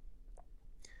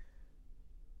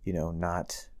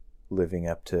not living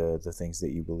up to the things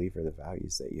that you believe are the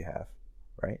values that you have,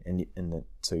 right?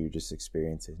 So you're just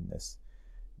experiencing this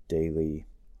daily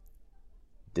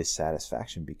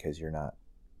dissatisfaction because you're not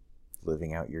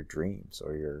living out your dreams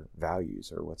or your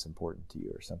values or what's important to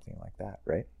you or something like that,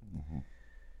 right? Mm-hmm.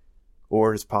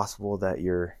 Or it's possible that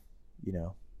you're,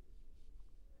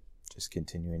 just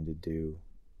continuing to do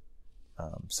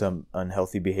some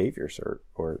unhealthy behaviors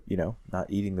or not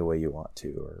eating the way you want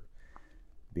to, or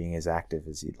being as active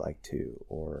as you'd like to,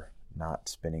 or not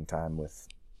spending time with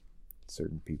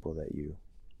certain people that you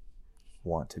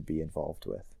want to be involved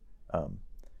with.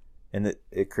 And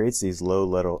it creates these low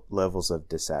levels of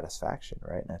dissatisfaction,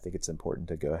 right? And I think it's important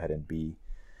to go ahead and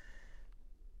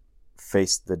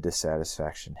face the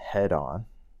dissatisfaction head on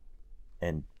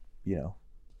and,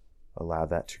 allow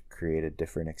that to create a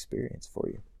different experience for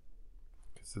you.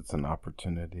 Because it's an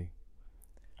opportunity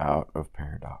out of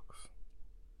paradox.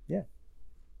 Yeah.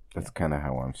 That's kind of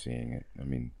how I'm seeing it. I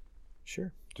mean,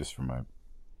 sure. Just from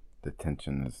the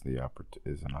tension is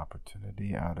an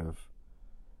opportunity out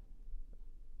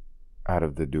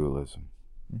of the dualism.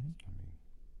 Mm-hmm.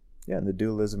 Yeah, and the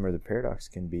dualism or the paradox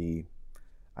can be,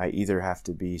 I either have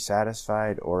to be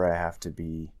satisfied or I have to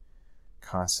be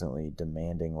constantly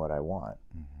demanding what I want,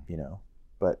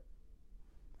 but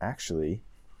actually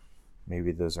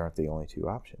maybe those aren't the only two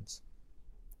options.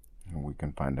 And we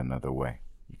can find another way.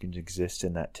 You can exist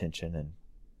in that tension and,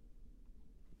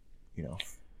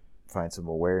 find some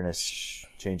awareness,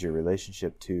 change your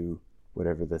relationship to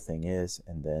whatever the thing is,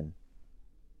 and then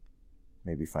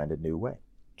maybe find a new way.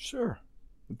 Sure.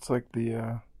 It's like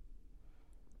the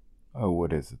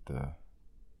what is it? The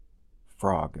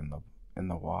frog in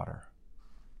the water.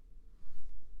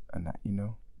 And that,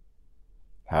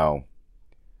 how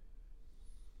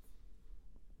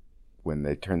when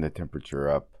they turn the temperature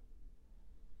up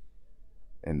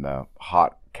in the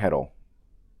hot kettle,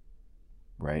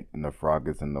 right? And the frog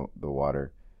is in the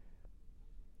water,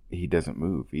 he doesn't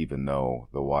move even though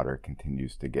the water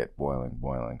continues to get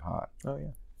boiling hot. Oh,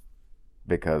 yeah.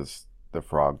 Because the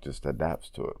frog just adapts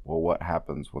to it. Well, what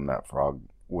happens when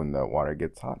the water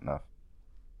gets hot enough?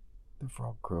 The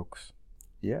frog croaks.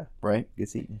 Yeah. Right?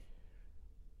 Gets eaten.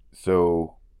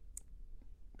 So,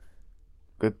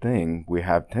 good thing we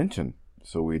have tension.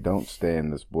 So we don't stay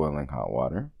in this boiling hot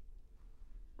water.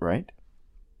 Right?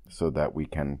 So that we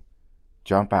can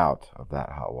jump out of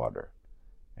that hot water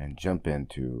and jump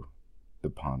into the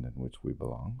pond in which we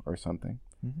belong or something.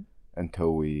 Mm-hmm.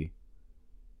 Until we,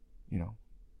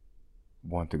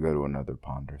 want to go to another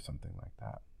pond or something like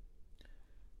that.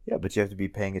 Yeah, but you have to be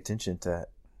paying attention to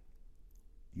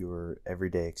your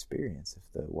everyday experience.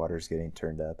 If the water's getting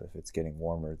turned up, if it's getting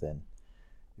warmer, then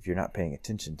if you're not paying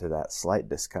attention to that slight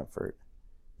discomfort,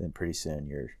 then pretty soon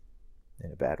you're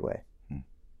in a bad way.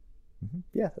 Mm-hmm.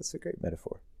 Yeah, that's a great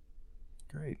metaphor.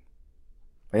 Great.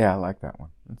 Yeah, I like that one.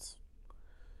 It's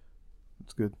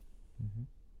good.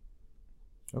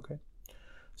 Mm-hmm. Okay.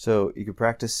 So you can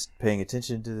practice paying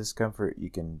attention to discomfort.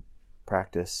 You can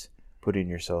practice putting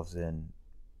yourselves in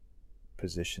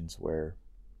positions where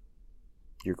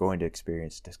you're going to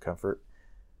experience discomfort,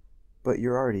 but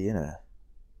you're already in a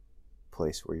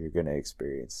place where you're going to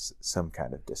experience some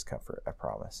kind of discomfort, I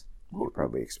promise. You're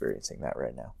probably experiencing that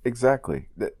right now. Exactly.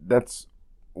 That's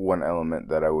one element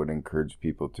that I would encourage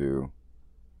people to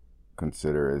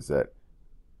consider, is that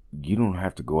you don't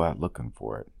have to go out looking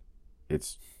for it.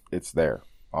 It's there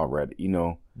already.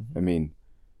 Mm-hmm. I mean,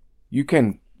 you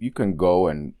can go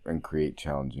and create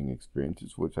challenging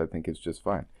experiences, which I think is just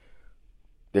fine.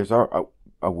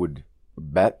 I would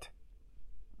bet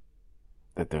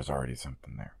that there's already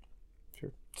something there.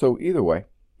 Sure. So either way,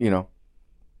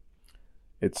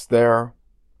 it's there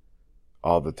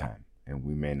all the time, and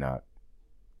we may not.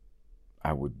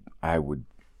 I would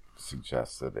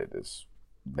suggest that it is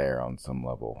there on some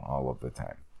level all of the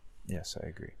time. Yes, I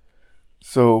agree.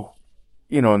 So,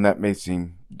 and that may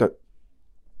seem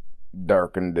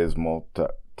dark and dismal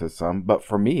to some, but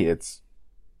for me, it's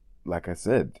like I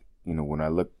said. When I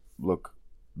look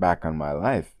back on my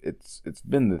life, it's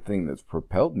been the thing that's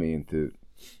propelled me into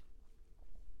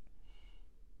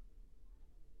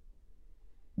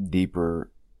deeper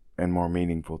and more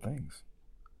meaningful things.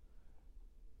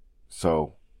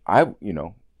 So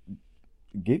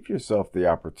give yourself the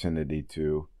opportunity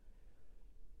to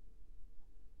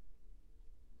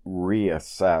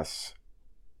reassess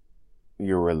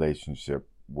your relationship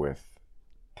with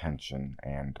tension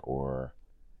and or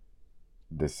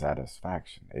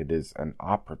dissatisfaction. It is an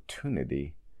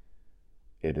opportunity.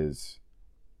 It is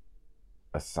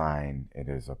a sign. It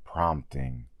is a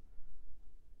prompting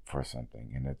for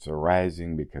something, and it's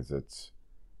arising because it's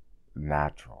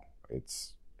natural.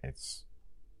 It's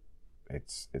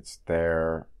It's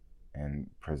there and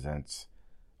presents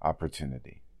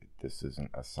opportunity. This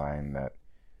isn't a sign that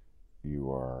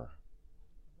you are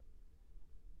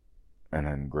an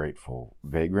ungrateful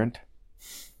vagrant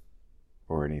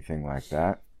or anything like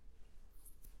that.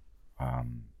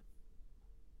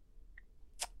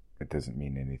 It doesn't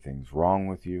mean anything's wrong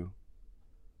with you.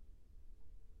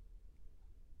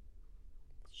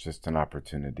 It's just an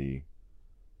opportunity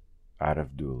out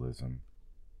of dualism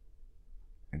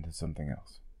into something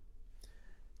else.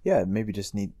 Yeah, it maybe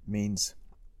just means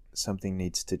something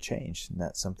needs to change, and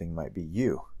that something might be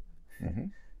you. Mm-hmm.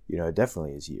 You know, it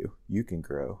definitely is you. You can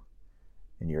grow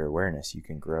in your awareness. You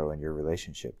can grow in your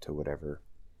relationship to whatever,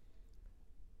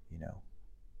 you know,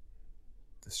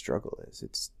 the struggle is.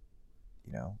 It's,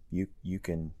 you know, you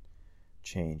can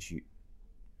change.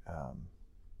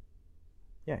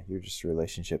 You're just a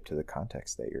relationship to the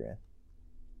context that you're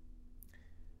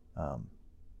in.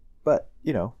 But,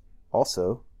 you know,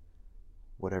 also,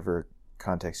 whatever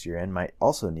context you're in might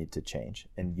also need to change,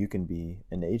 and you can be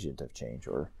an agent of change,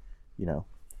 or, you know,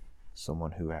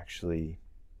 someone who actually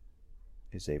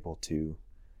is able to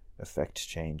affect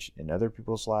change in other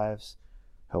people's lives,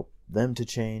 help them to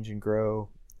change and grow,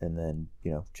 and then,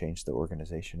 you know, change the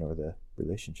organization or the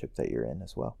relationship that you're in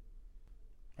as well.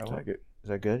 I like it. Is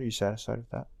that good? Are you satisfied with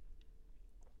that?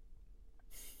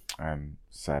 I'm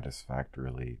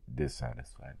satisfactorily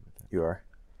dissatisfied with it. You are?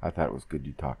 I thought it was good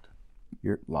you talked.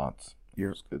 Lots.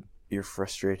 You're good. You're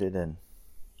frustrated and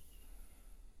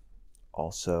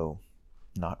also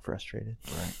not frustrated.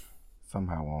 Right.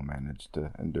 Somehow I'll manage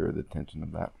to endure the tension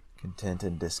of that. Content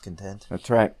and discontent. That's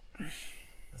right.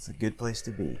 That's a good place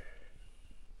to be.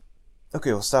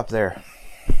 Okay, we'll stop there.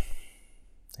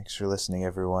 Thanks for listening,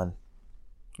 everyone.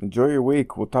 Enjoy your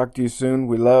week. We'll talk to you soon.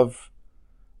 We love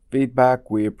feedback.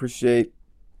 We appreciate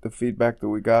the feedback that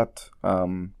we got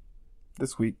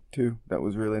this week, too. That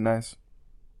was really nice.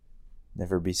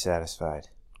 Never be satisfied.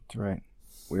 That's right.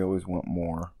 We always want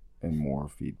more and more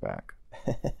feedback.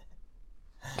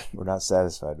 We're not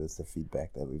satisfied with the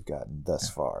feedback that we've gotten thus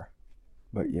far.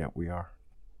 But yeah, we are.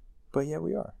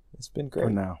 It's been great. For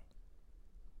now.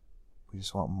 We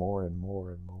just want more and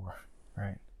more and more.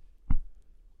 Right.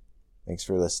 Thanks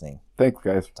for listening. Thanks,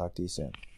 guys. Talk to you soon.